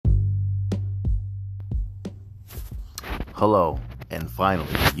Hello, and finally,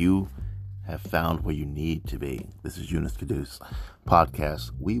 you have found where you need to be. This is Yunus Caduce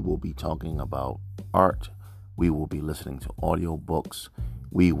podcast. We will be talking about art. We will be listening to audiobooks.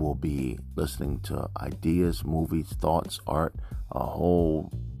 We will be listening to ideas, movies, thoughts, art, a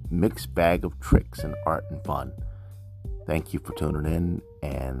whole mixed bag of tricks and art and fun. Thank you for tuning in,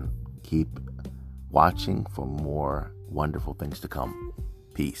 and keep watching for more wonderful things to come.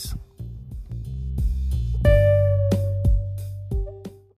 Peace.